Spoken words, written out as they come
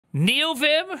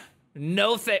NeoVim?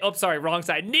 No sorry, wrong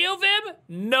side. NeoVim?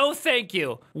 No thank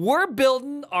you. We're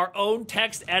building our own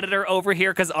text editor over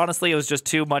here because honestly, it was just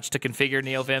too much to configure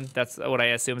NeoVim. That's what I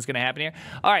assume is going to happen here.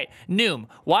 All right, Noom.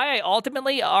 Why I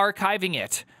ultimately archiving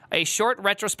it. A short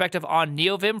retrospective on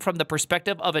NeoVim from the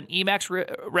perspective of an Emacs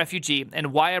refugee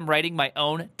and why I'm writing my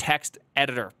own text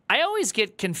editor. I always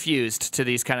get confused to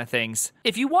these kind of things.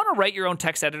 If you want to write your own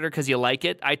text editor because you like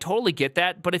it, I totally get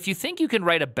that. But if you think you can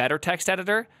write a better text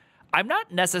editor, I'm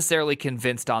not necessarily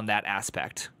convinced on that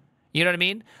aspect. You know what I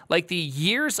mean? Like the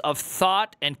years of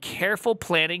thought and careful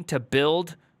planning to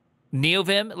build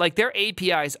NeoVim, like their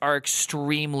APIs are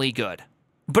extremely good.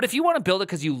 But if you want to build it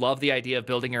because you love the idea of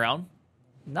building your own,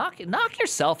 knock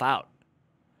yourself out.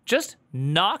 Just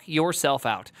knock yourself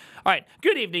out. All right,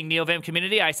 good evening, NeoVim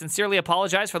community. I sincerely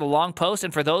apologize for the long post,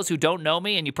 and for those who don't know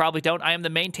me, and you probably don't, I am the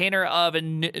maintainer of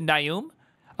Naum.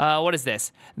 What is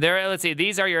this? Let's see.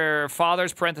 These are your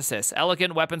father's parenthesis.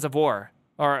 Elegant weapons of war.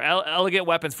 Or elegant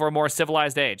weapons for a more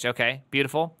civilized age. Okay,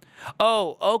 beautiful.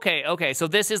 Oh, okay. So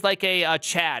this is like a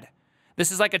Chad.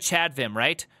 This is like a Chad Vim,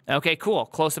 right? Okay, cool.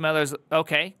 Close to others.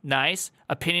 Okay, nice.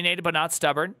 Opinionated but not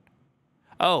stubborn.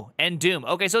 Oh, and Doom.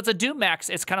 Okay, so it's a Doom Max.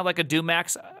 It's kind of like a Doom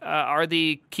Max. Are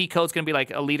the key codes going to be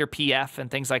like a liter PF and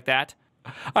things like that?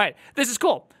 All right, this is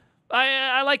cool.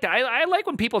 I like that. I like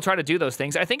when people try to do those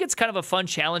things. I think it's kind of a fun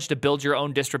challenge to build your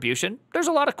own distribution. There's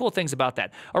a lot of cool things about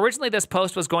that. Originally, this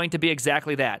post was going to be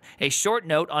exactly that. A short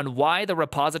note on why the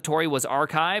repository was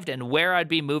archived and where I'd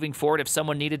be moving forward if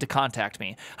someone needed to contact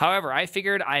me. However, I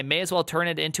figured I may as well turn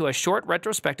it into a short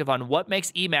retrospective on what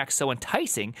makes Emacs so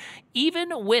enticing,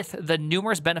 even with the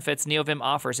numerous benefits NeoVim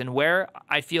offers and where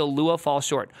I feel Lua falls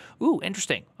short. Ooh,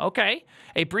 interesting. Okay.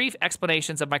 A brief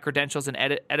explanations of my credentials and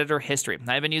editor history.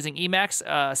 I've been using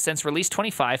Emacs since release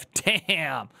 25.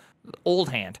 Damn. Old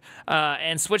hand.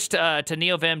 And switched to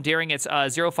NeoVim during its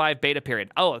 05 beta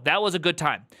period. Oh, that was a good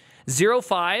time.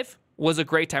 05 was a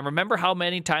great time. Remember how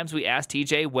many times we asked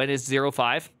TJ, when is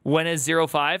 05? When is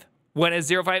 05? When is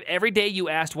 05? Every day you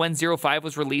asked when 05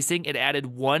 was releasing, it added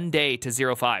 1 day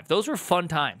to 05. Those were fun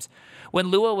times. When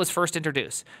Lua was first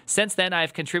introduced. Since then,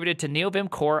 I've contributed to NeoVim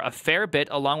Core a fair bit,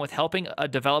 along with helping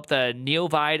develop the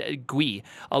Neovide GUI,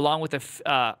 along with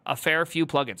a fair few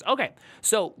plugins. Okay,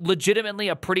 so legitimately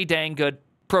a pretty dang good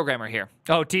programmer here.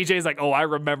 Oh, TJ's like, oh, I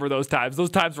remember those times. Those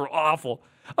times were awful.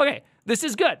 Okay, this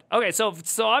is good. Okay, so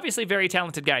obviously very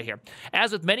talented guy here.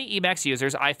 As with many Emacs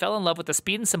users, I fell in love with the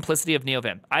speed and simplicity of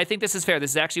NeoVim. I think this is fair.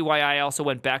 This is actually why I also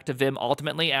went back to Vim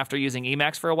ultimately after using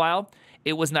Emacs for a while.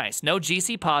 It was nice. No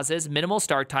GC pauses, minimal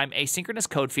start time, asynchronous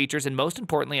code features, and most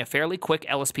importantly, a fairly quick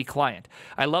LSP client.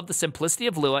 I love the simplicity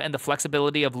of Lua and the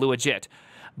flexibility of LuaJIT.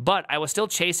 But I was still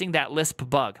chasing that Lisp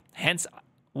bug, hence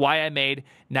why I made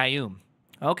Naum.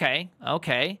 Okay.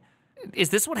 Is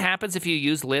this what happens if you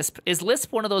use Lisp? Is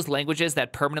Lisp one of those languages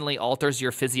that permanently alters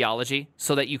your physiology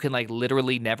so that you can like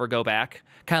literally never go back?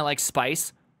 Kind of like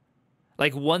Spice?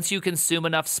 Like once you consume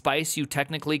enough Spice, you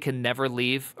technically can never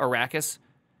leave Arrakis?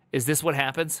 Is this what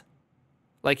happens?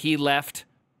 Like he left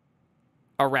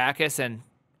Arrakis and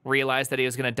realized that he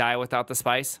was going to die without the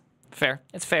spice? Fair.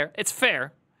 It's fair. It's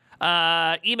fair.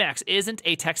 Emacs isn't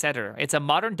a text editor. It's a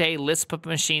modern-day Lisp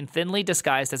machine thinly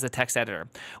disguised as a text editor.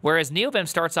 Whereas NeoVim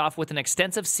starts off with an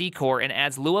extensive C core and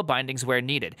adds Lua bindings where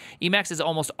needed. Emacs is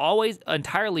almost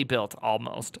entirely built on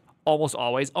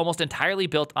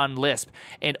Lisp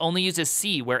and only uses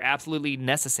C where absolutely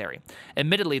necessary.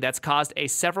 Admittedly, that's caused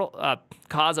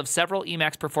cause of several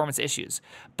Emacs performance issues,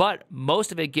 but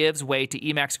most of it gives way to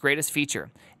Emacs' greatest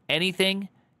feature. Anything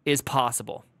is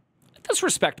possible. That's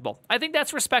respectable. I think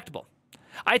that's respectable.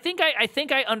 I think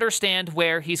I understand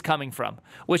where he's coming from,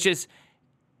 which is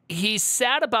he's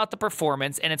sad about the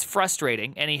performance and it's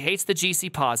frustrating and he hates the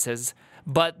GC pauses,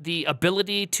 but the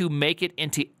ability to make it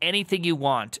into anything you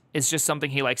want is just something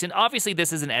he likes. And obviously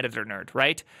this is an editor nerd,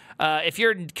 right? If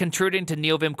you're contributing to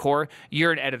NeoVim Core,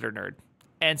 you're an editor nerd.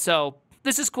 And so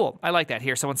this is cool. I like that.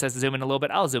 Here, someone says zoom in a little bit.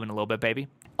 I'll zoom in a little bit, baby.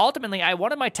 Ultimately, I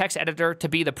wanted my text editor to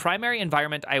be the primary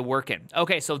environment I work in.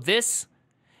 Okay, so this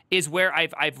is where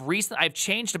I've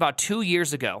changed about 2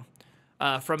 years ago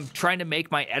from trying to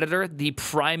make my editor the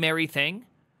primary thing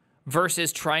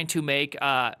versus trying to make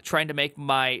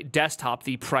my desktop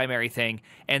the primary thing,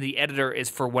 and the editor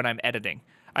is for when I'm editing.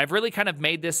 I've really kind of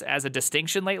made this as a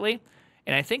distinction lately,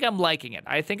 and I think I'm liking it.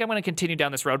 I think I'm going to continue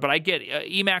down this road, but I get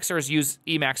Emacsers use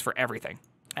Emacs for everything.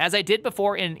 As I did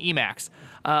before in Emacs,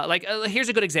 here's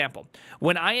a good example.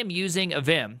 When I am using a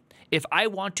Vim, if I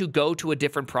want to go to a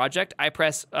different project, I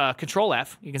press Control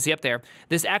F. You can see up there.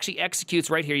 This actually executes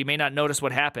right here. You may not notice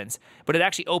what happens, but it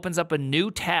actually opens up a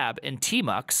new tab in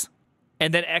Tmux,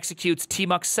 and then executes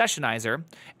tmux sessionizer,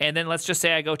 and then let's just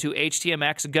say I go to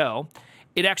htmx go,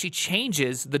 it actually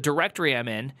changes the directory I'm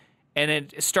in, and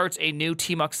it starts a new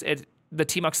tmux, the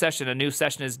tmux session. A new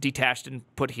session is detached and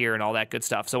put here and all that good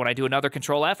stuff. So when I do another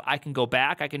Control F, I can go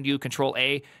back. I can do Control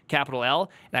A, capital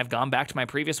L, and I've gone back to my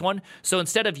previous one. So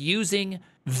instead of using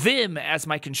Vim as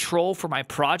my control for my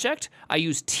project, I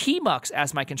use tmux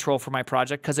as my control for my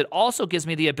project because it also gives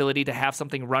me the ability to have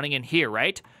something running in here,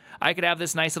 right? I could have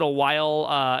this nice little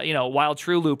while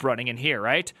true loop running in here,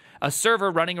 right? A server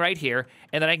running right here,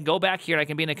 and then I can go back here and I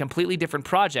can be in a completely different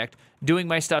project doing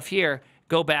my stuff here,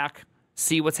 go back,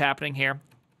 see what's happening here.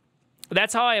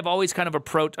 That's how I have always kind of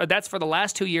approached, that's for the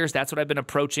last 2 years, that's what I've been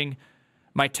approaching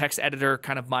my text editor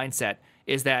kind of mindset,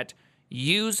 is that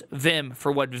use Vim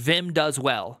for what Vim does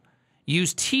well.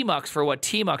 Use tmux for what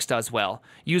tmux does well.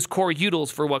 Use core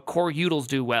utils for what core utils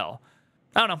do well.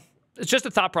 I don't know. It's just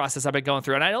a thought process I've been going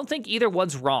through, and I don't think either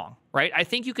one's wrong, right? I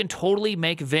think you can totally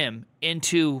make Vim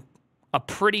into a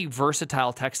pretty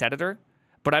versatile text editor,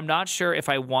 but I'm not sure if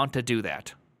I want to do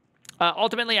that.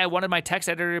 Ultimately, I wanted my text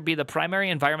editor to be the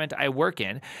primary environment I work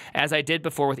in, as I did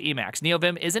before with Emacs.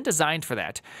 NeoVim isn't designed for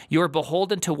that. You are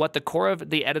beholden to what the core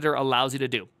of the editor allows you to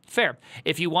do. Fair.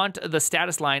 If you want the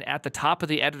status line at the top of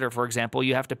the editor, for example,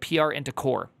 you have to PR into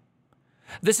core.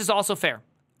 This is also fair.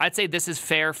 I'd say this is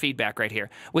fair feedback right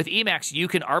here. With Emacs, you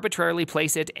can arbitrarily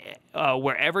place it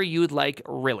wherever you'd like,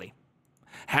 really.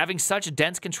 Having such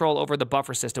dense control over the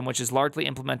buffer system, which is largely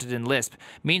implemented in Lisp,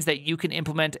 means that you can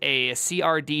implement a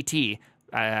CRDT,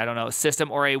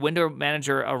 system or a window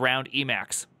manager around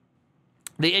Emacs.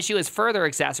 The issue is further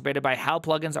exacerbated by how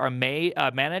plugins are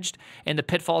managed and the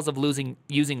pitfalls of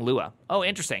using Lua. Oh,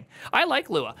 interesting. I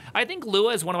like Lua. I think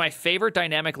Lua is one of my favorite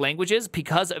dynamic languages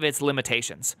because of its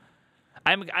limitations.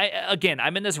 I'm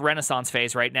in this renaissance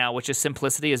phase right now, which is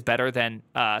simplicity is better than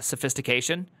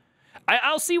sophistication.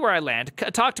 I'll see where I land.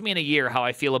 Talk to me in a year how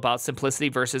I feel about simplicity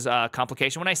versus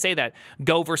complication. When I say that,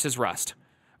 Go versus Rust,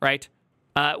 right?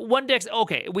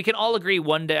 Okay, we can all agree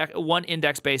one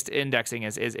index-based indexing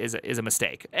is a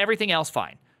mistake. Everything else,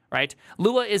 fine, right?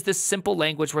 Lua is this simple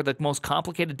language where the most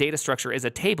complicated data structure is a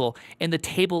table, and the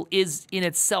table is in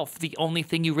itself the only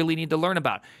thing you really need to learn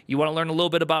about. You want to learn a little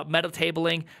bit about meta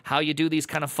tabling, how you do these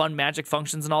kind of fun magic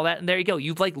functions and all that, and there you go.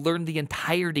 You've learned the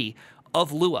entirety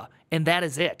of Lua, and that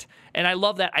is it. And I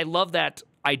love that. I love that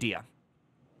idea.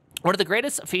 One of the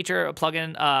greatest features of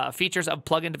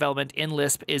plugin development in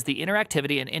Lisp is the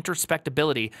interactivity and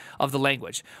introspectability of the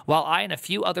language. While I and a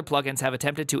few other plugins have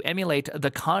attempted to emulate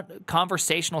the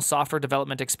conversational software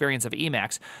development experience of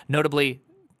Emacs, notably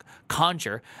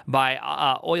Conjure by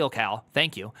OilCal,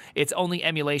 thank you, it's only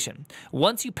emulation.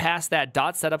 Once you pass that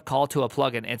 .setup call to a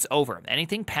plugin, it's over.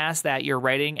 Anything past that,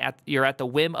 you're at the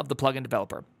whim of the plugin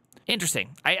developer. Interesting.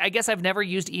 I guess I've never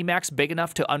used Emacs big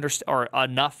enough to understand, or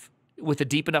enough with a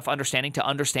deep enough understanding to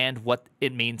understand what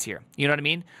it means here. You know what I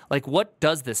mean? Like, what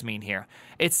does this mean here?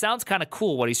 It sounds kind of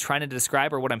cool what he's trying to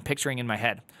describe or what I'm picturing in my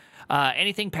head.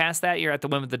 Anything past that, you're at the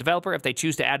whim of the developer if they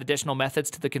choose to add additional methods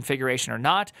to the configuration or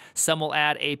not. Some will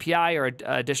add API or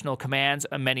additional commands,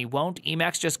 many won't.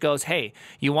 Emacs just goes, hey,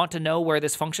 you want to know where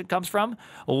this function comes from?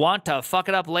 Want to fuck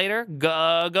it up later?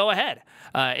 Go ahead.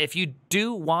 If you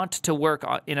do want to work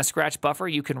in a scratch buffer,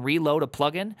 you can reload a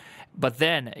plugin, but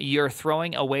then you're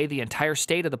throwing away the entire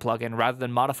state of the plugin rather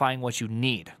than modifying what you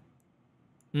need.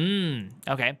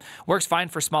 Okay. Works fine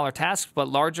for smaller tasks, but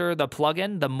larger the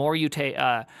plugin, the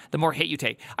more hit you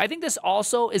take. I think this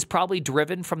also is probably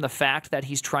driven from the fact that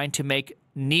he's trying to make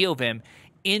NeoVim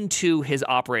into his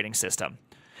operating system.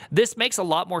 This makes a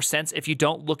lot more sense if you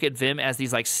don't look at Vim as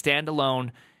these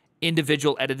standalone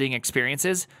individual editing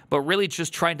experiences, but really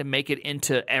just trying to make it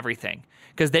into everything.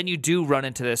 Because then you do run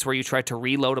into this where you try to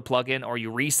reload a plugin or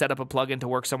you reset up a plugin to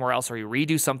work somewhere else or you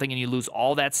redo something and you lose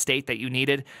all that state that you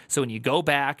needed. So when you go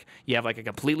back, you have a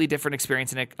completely different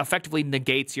experience and it effectively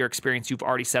negates your experience you've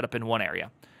already set up in one area.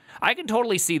 I can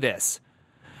totally see this.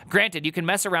 Granted, you can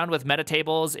mess around with meta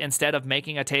tables instead of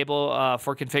making a table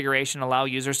for configuration, allow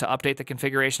users to update the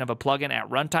configuration of a plugin at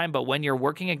runtime, but when you're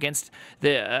working against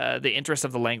the interest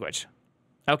of the language.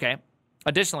 Okay.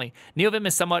 Additionally, NeoVim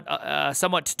is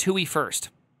somewhat TUI first.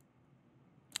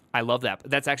 I love that.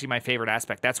 That's actually my favorite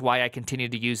aspect. That's why I continue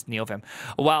to use NeoVim.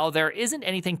 While there isn't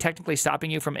anything technically stopping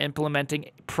you from implementing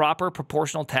proper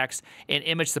proportional text and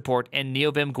image support in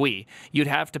NeoVim GUI, you'd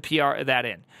have to PR that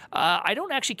in. I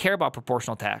don't actually care about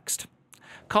proportional text.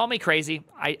 Call me crazy.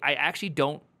 I actually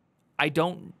don't.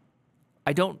 I'm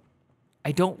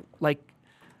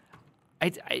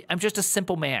just a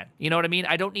simple man. You know what I mean?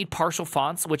 I don't need partial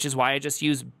fonts, which is why I just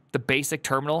use the basic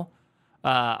terminal.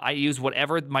 I use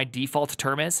whatever my default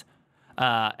term is.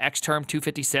 Xterm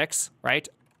 256, right?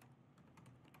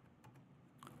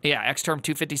 Yeah, Xterm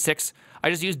 256. I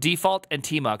just use default and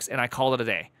tmugs, and I call it a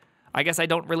day. I guess I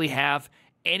don't really have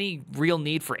any real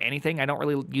need for anything. I don't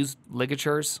really use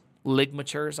ligatures.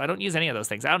 I don't use any of those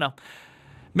things. I don't know.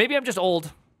 Maybe I'm just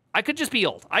old. I could just be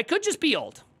old.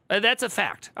 That's a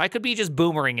fact. I could be just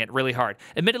boomering it really hard.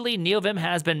 Admittedly, NeoVim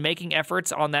has been making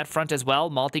efforts on that front as well,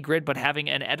 multi-grid, but having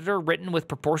an editor written with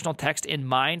proportional text in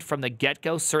mind from the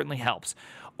get-go certainly helps.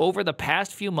 Over the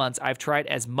past few months, I've tried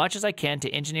as much as I can to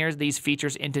engineer these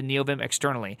features into NeoVim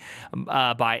externally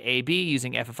by AB,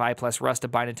 using FFI plus Rust to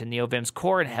bind into NeoVim's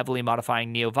core and heavily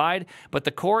modifying NeoVide, but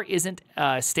the core isn't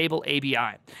stable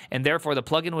ABI, and therefore the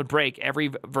plugin would break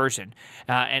every version,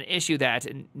 an issue that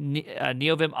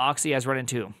NeoVim Oxy has run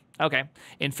into. Okay,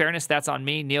 in fairness, that's on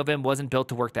me. NeoVim wasn't built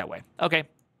to work that way. Okay,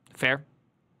 fair.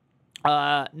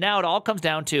 Now it all comes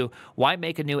down to, why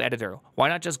make a new editor? Why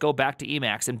not just go back to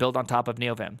Emacs and build on top of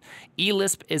NeoVim?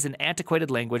 eLisp is an antiquated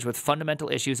language with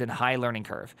fundamental issues and high learning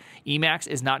curve. Emacs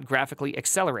is not graphically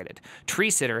accelerated.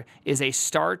 TreeSitter is a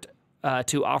start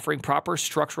to offering proper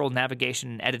structural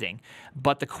navigation and editing,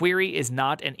 but the query is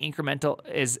not as incremental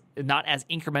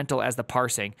as the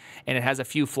parsing, and it has a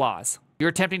few flaws. You're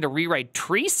attempting to rewrite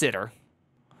TreeSitter?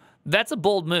 That's a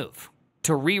bold move.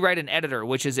 To rewrite an editor,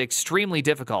 which is extremely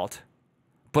difficult,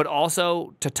 but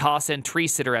also to toss in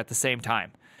TreeSitter at the same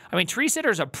time. I mean,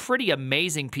 TreeSitter is a pretty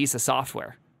amazing piece of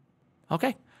software.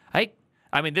 Okay,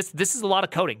 I mean, this is a lot of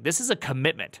coding. This is a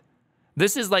commitment.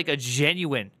 This is like a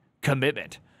genuine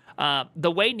commitment.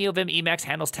 The way NeoVim Emacs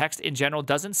handles text in general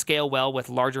doesn't scale well with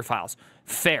larger files.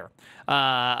 Fair.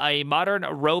 A modern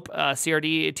rope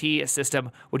CRDT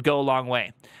system would go a long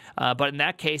way. But in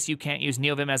that case, you can't use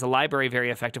NeoVim as a library very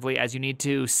effectively, as you need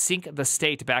to sync the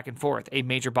state back and forth, a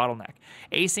major bottleneck.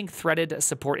 Async threaded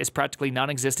support is practically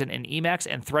non-existent in Emacs,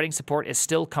 and threading support is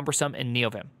still cumbersome in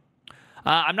NeoVim.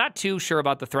 I'm not too sure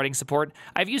about the threading support.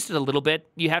 I've used it a little bit.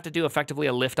 You have to do effectively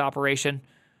a lift operation,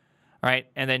 right?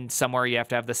 And then somewhere you have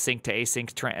to have the sync to async,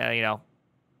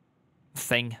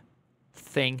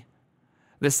 thing.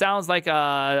 This sounds like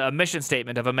a mission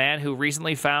statement of a man who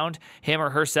recently found him or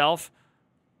herself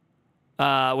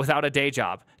without a day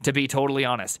job, to be totally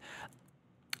honest.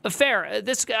 Fair.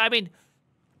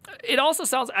 It also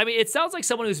sounds, it sounds like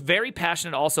someone who's very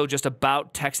passionate also just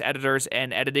about text editors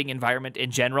and editing environment in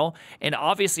general, and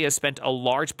obviously has spent a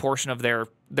large portion of their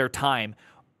time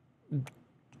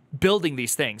building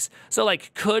these things. So,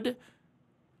 like,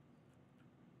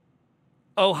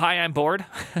 oh, hi, I'm bored.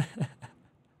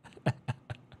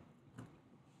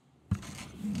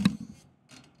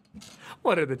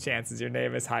 What are the chances your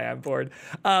name is Hi, I'm Bored?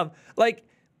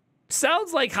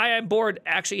 Sounds like Hi, I'm Bored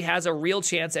actually has a real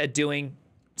chance at doing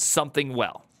something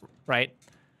well, right?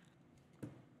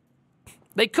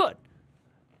 They could.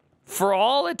 For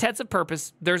all intents and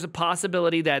purposes, there's a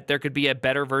possibility that there could be a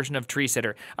better version of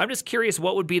TreeSitter. I'm just curious,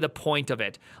 what would be the point of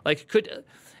it? Like,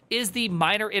 is the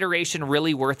minor iteration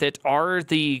really worth it? Are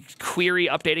the query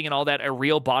updating and all that a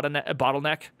real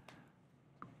bottleneck?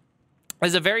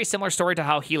 It's a very similar story to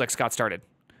how Helix got started.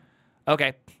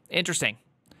 Okay, interesting.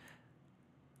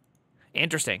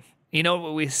 You know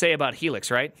what we say about Helix,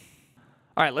 right?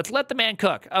 All right, let's let the man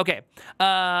cook. Okay,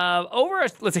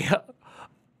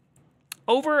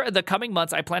 over the coming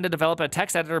months, I plan to develop a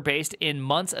text editor based in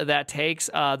months that takes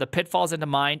the pitfalls into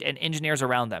mind and engineers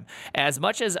around them, as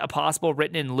much as possible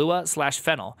written in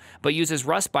Lua/Fennel, but uses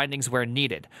Rust bindings where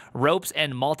needed, ropes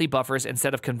and multi-buffers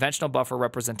instead of conventional buffer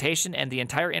representation, and the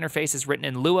entire interface is written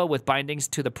in Lua with bindings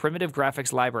to the primitive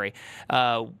graphics library,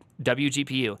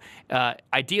 WGPU.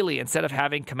 Ideally, instead of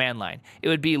having command line, it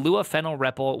would be Lua/Fennel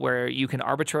REPL where you can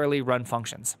arbitrarily run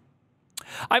functions.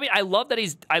 I mean, I love that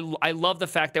I love the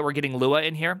fact that we're getting Lua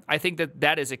in here. I think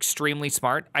that is extremely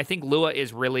smart. I think Lua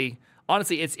is really,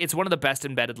 honestly, it's one of the best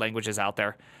embedded languages out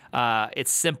there.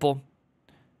 It's simple.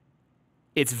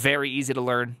 It's very easy to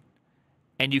learn.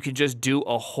 And you can just do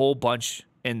a whole bunch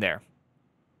in there.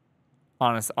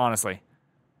 Honestly,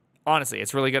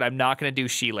 it's really good. I'm not going to do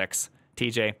Shelix,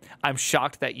 TJ. I'm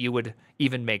shocked that you would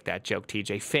even make that joke,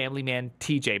 TJ. Family man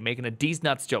TJ making a D's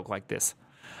nuts joke like this.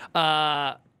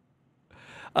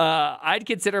 I'd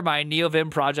consider my NeoVim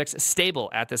projects stable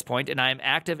at this point, and I am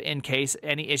active in case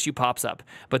any issue pops up,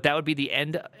 but that would be the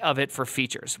end of it for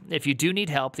features. If you do need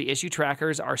help, the issue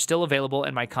trackers are still available,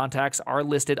 and my contacts are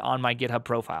listed on my GitHub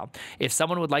profile. If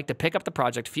someone would like to pick up the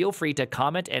project, feel free to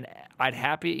comment, and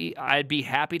I'd be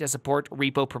happy to support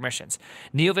repo permissions.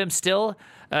 NeoVim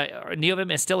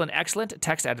is still an excellent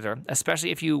text editor,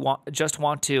 especially if you just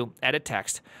want to edit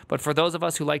text, but for those of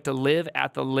us who like to live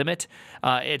at the limit,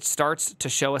 it starts to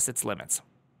show us its limits.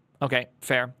 Okay,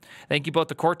 fair. Thank you both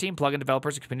the core team, plugin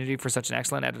developers, and community for such an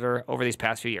excellent editor over these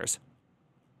past few years.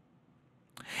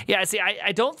 Yeah, see,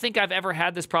 I don't think I've ever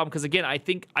had this problem because, again, I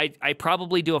think I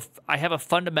probably I have a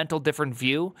fundamental different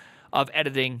view of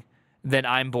editing than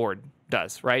I'm Bored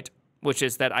does, right? Which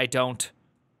is that I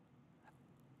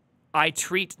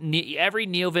treat every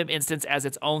NeoVim instance as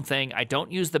its own thing. I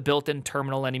don't use the built-in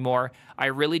terminal anymore. I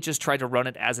really just try to run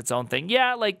it as its own thing.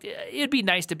 Yeah, like, it'd be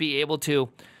nice to be able to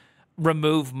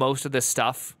remove most of this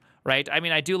stuff, right? I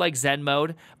mean, I do like Zen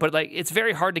mode, but like it's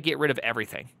very hard to get rid of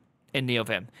everything in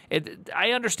NeoVim.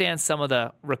 I understand some of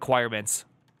the requirements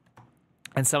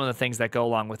and some of the things that go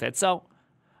along with it, so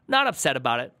not upset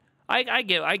about it. I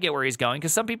get where he's going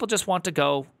because some people just want to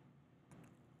go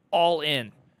all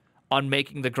in on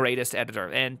making the greatest editor,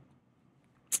 and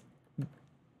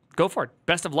go for it.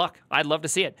 Best of luck. I'd love to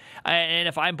see it. And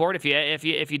if I'm Bored, if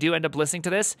you do end up listening to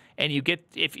this and you get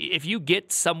if you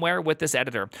get somewhere with this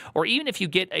editor, or even if you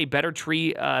get a better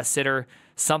tree sitter,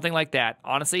 something like that,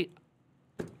 honestly,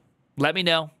 let me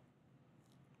know.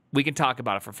 We can talk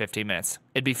about it for 15 minutes.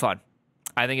 It'd be fun.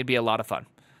 I think it'd be a lot of fun.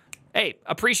 Hey,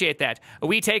 appreciate that.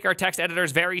 We take our text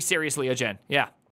editors very seriously, Ajen. Yeah.